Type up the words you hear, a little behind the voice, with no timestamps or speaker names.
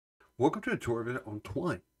Welcome to a tutorial video on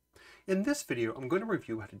Twine. In this video, I'm going to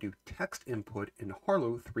review how to do text input in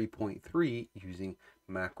Harlowe 3.3 using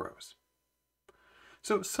macros.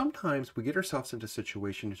 So sometimes we get ourselves into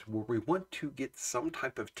situations where we want to get some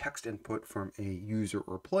type of text input from a user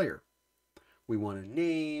or player. We want a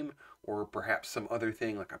name or perhaps some other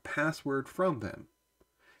thing like a password from them.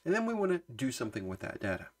 And then we want to do something with that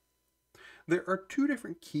data. There are two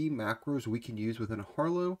different key macros we can use within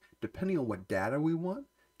Harlowe depending on what data we want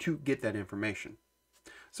to get that information.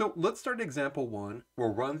 So let's start example one. We'll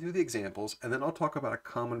run through the examples and then I'll talk about a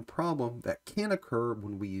common problem that can occur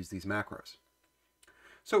when we use these macros.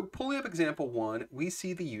 So pulling up example one, we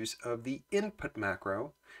see the use of the input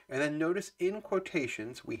macro, and then notice in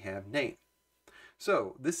quotations we have name.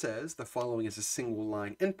 So this says the following is a single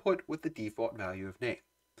line input with the default value of name.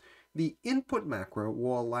 The input macro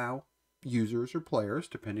will allow users or players,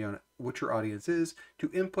 depending on what your audience is, to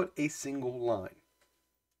input a single line.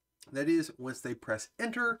 That is, once they press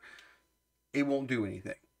enter, it won't do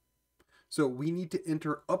anything. So we need to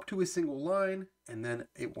enter up to a single line and then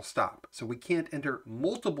it will stop. So we can't enter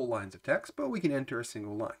multiple lines of text, but we can enter a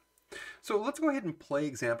single line. So let's go ahead and play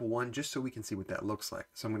example one just so we can see what that looks like.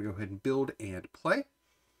 So I'm going to go ahead and build and play.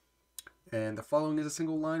 And the following is a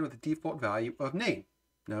single line with the default value of name.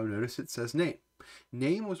 Now notice it says name.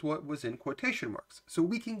 Name was what was in quotation marks. So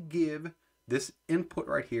we can give this input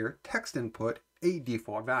right here, text input, a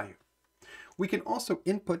default value. We can also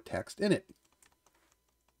input text in it.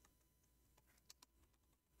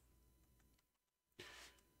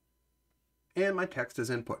 And my text is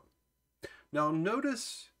input. Now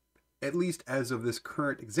notice, at least as of this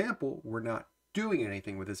current example, we're not doing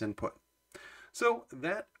anything with this input. So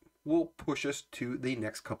that will push us to the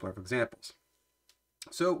next couple of examples.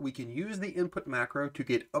 So we can use the input macro to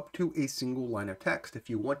get up to a single line of text if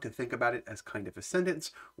you want to think about it as kind of a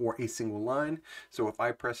sentence or a single line. So if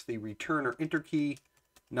I press the return or enter key,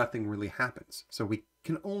 nothing really happens. So we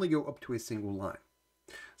can only go up to a single line.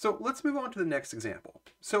 So let's move on to the next example.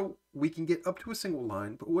 So we can get up to a single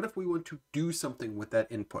line, but what if we want to do something with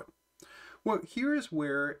that input? Well, here is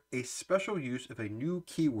where a special use of a new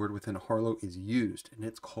keyword within Harlowe is used, and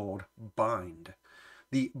it's called bind.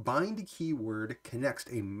 The bind keyword connects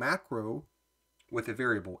a macro with a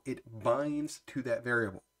variable. It binds to that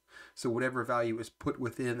variable. So whatever value is put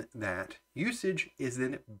within that usage is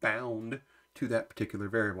then bound to that particular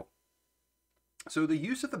variable. So the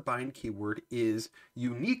use of the bind keyword is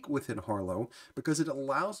unique within Harlowe because it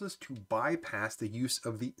allows us to bypass the use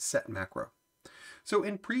of the set macro. So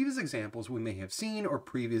in previous examples we may have seen, or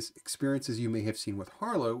previous experiences you may have seen with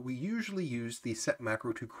Harlowe, we usually use the set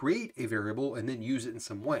macro to create a variable and then use it in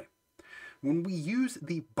some way. When we use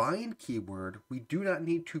the bind keyword, we do not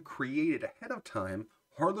need to create it ahead of time.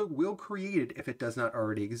 Harlowe will create it if it does not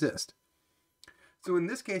already exist. So in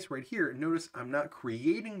this case right here, notice I'm not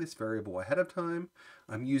creating this variable ahead of time.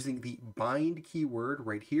 I'm using the bind keyword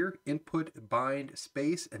right here, input bind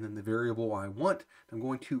space, and then the variable I want. I'm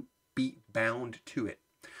going to be bound to it.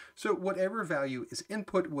 So whatever value is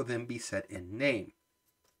input will then be set in name.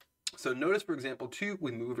 So notice for example 2,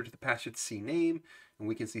 we move over to the passage CNAME, and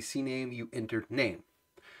we can see CNAME, you entered name.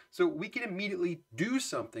 So we can immediately do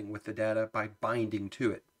something with the data by binding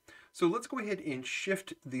to it. So let's go ahead and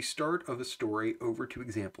shift the start of the story over to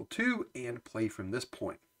example 2 and play from this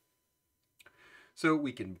point. So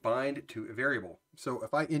we can bind to a variable. So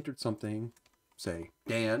if I entered something, say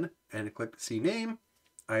Dan, and clicked CNAME,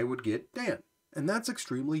 I would get Dan. And that's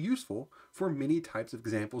extremely useful for many types of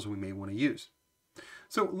examples we may want to use.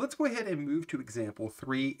 So let's go ahead and move to example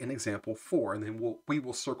 3 and example 4, and then we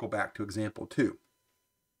will circle back to example 2.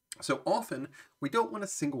 So often we don't want a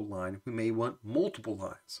single line, we may want multiple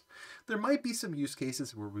lines. There might be some use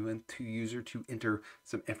cases where we want the user to enter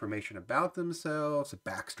some information about themselves, a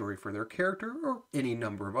backstory for their character, or any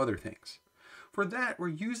number of other things. For that, we're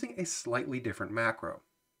using a slightly different macro.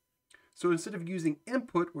 So instead of using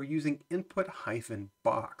input, we're using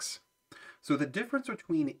input-box. So the difference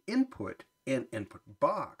between input and input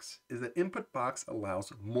box is that input box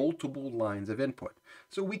allows multiple lines of input.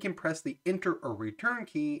 So we can press the enter or return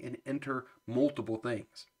key and enter multiple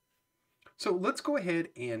things. So let's go ahead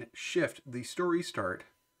and shift the story start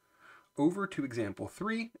over to example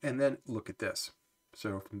 3 and then look at this.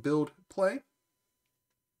 So from build, play.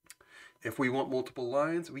 If we want multiple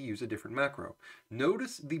lines, we use a different macro.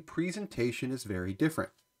 Notice the presentation is very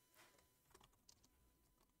different.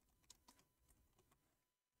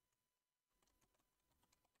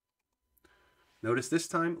 Notice this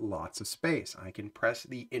time, lots of space. I can press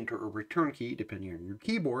the enter or return key, depending on your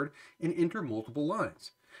keyboard, and enter multiple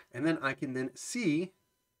lines. And then I can then see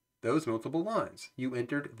those multiple lines. You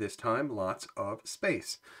entered this time lots of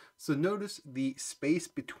space. So notice the space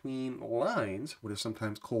between lines, what is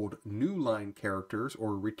sometimes called new line characters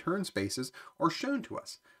or return spaces, are shown to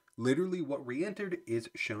us. Literally what we entered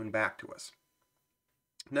is shown back to us.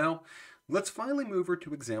 Now, let's finally move over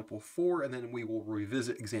to example 4, and then we will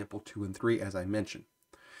revisit example 2 and 3 as I mentioned.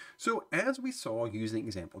 So as we saw using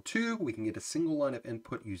example 2, we can get a single line of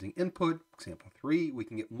input using input. Example 3, we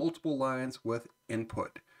can get multiple lines with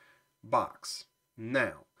input box.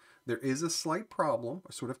 Now, there is a slight problem,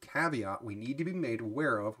 a sort of caveat we need to be made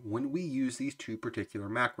aware of when we use these two particular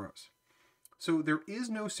macros. So there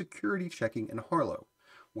is no security checking in Harlowe.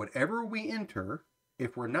 Whatever we enter,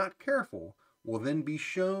 if we're not careful, will then be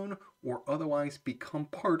shown or otherwise become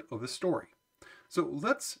part of the story. So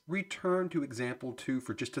let's return to example 2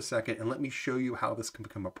 for just a second and let me show you how this can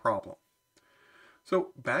become a problem.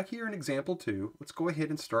 So back here in example 2, let's go ahead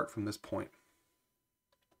and start from this point.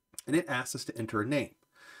 And it asks us to enter a name.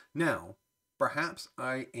 Now, perhaps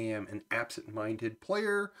I am an absent-minded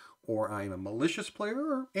player, or I am a malicious player,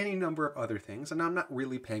 or any number of other things, and I'm not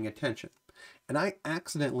really paying attention. And I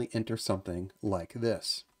accidentally enter something like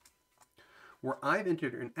this, where I've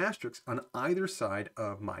entered an asterisk on either side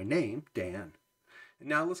of my name, Dan. And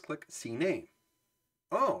now let's click See Name.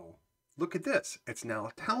 Oh, look at this. It's now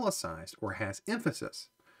italicized or has emphasis.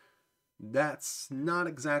 That's not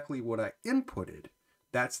exactly what I inputted.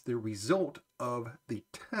 That's the result of the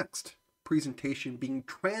text presentation being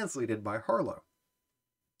translated by Harlowe.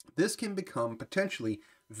 This can become potentially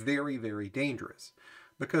very, very dangerous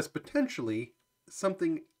because potentially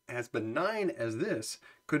something as benign as this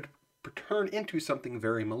could turn into something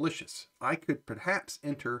very malicious. I could perhaps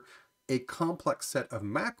enter a complex set of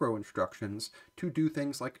macro instructions to do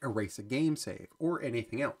things like erase a game save or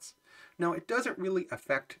anything else. Now, it doesn't really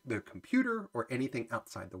affect the computer or anything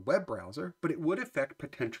outside the web browser, but it would affect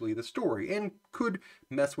potentially the story and could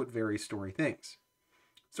mess with various story things.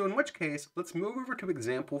 So in which case, let's move over to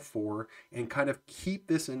example 4 and kind of keep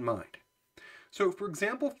this in mind. So for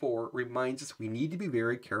example 4 reminds us we need to be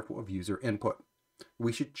very careful of user input.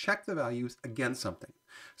 We should check the values against something.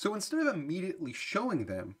 So instead of immediately showing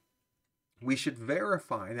them, we should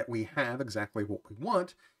verify that we have exactly what we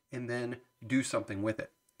want and then do something with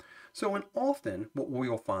it. So and often what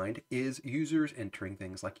we'll find is users entering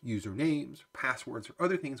things like usernames, passwords, or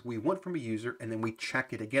other things we want from a user, and then we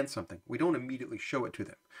check it against something. We don't immediately show it to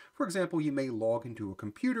them. For example, you may log into a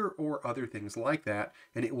computer or other things like that,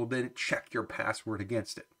 and it will then check your password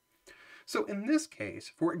against it. So in this case,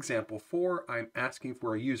 for example 4, I'm asking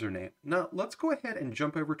for a username. Now let's go ahead and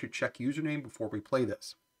jump over to check username before we play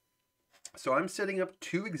this. So I'm setting up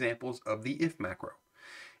two examples of the if macro.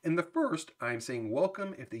 In the first, I'm saying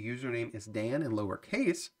welcome if the username is Dan in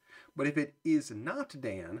lowercase, but if it is not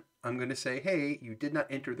Dan, I'm going to say, hey, you did not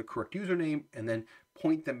enter the correct username, and then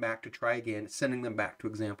point them back to try again, sending them back to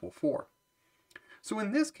example 4. So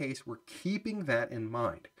in this case, we're keeping that in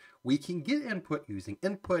mind. We can get input using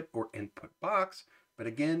input or input box, but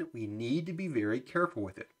again, we need to be very careful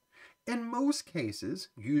with it. In most cases,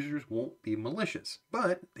 users won't be malicious,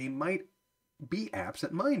 but they might be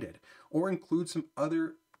absent-minded or include some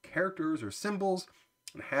other characters or symbols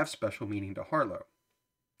and have special meaning to Harlowe.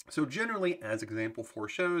 So generally, as example 4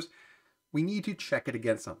 shows, we need to check it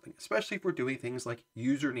against something, especially if we're doing things like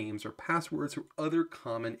usernames or passwords or other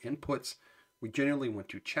common inputs. We generally want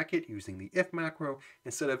to check it using the if macro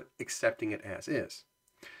instead of accepting it as is.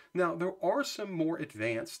 Now, there are some more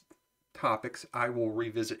advanced topics I will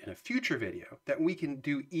revisit in a future video that we can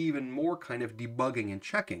do even more kind of debugging and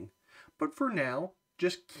checking. But for now,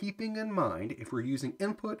 just keeping in mind if we're using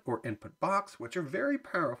input or input box, which are very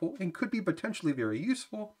powerful and could be potentially very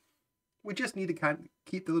useful, we just need to kind of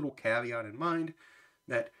keep the little caveat in mind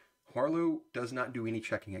that Harlowe does not do any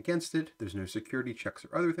checking against it. There's no security checks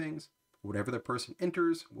or other things. Whatever the person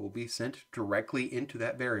enters will be sent directly into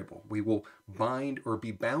that variable. We will bind or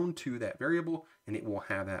be bound to that variable, and it will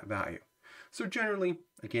have that value. So generally,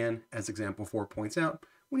 again, as example 4 points out,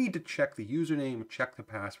 we need to check the username, check the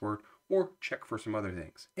password, or check for some other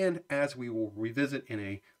things. And as we will revisit in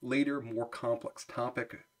a later, more complex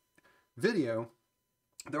topic video,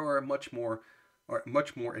 there are much more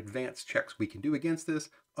advanced checks we can do against this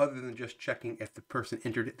other than just checking if the person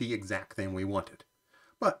entered the exact thing we wanted.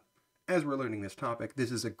 But as we're learning this topic,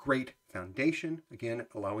 this is a great foundation, again,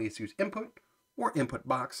 allowing us to use input or input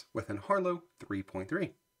box within Harlowe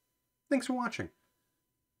 3.3. Thanks for watching.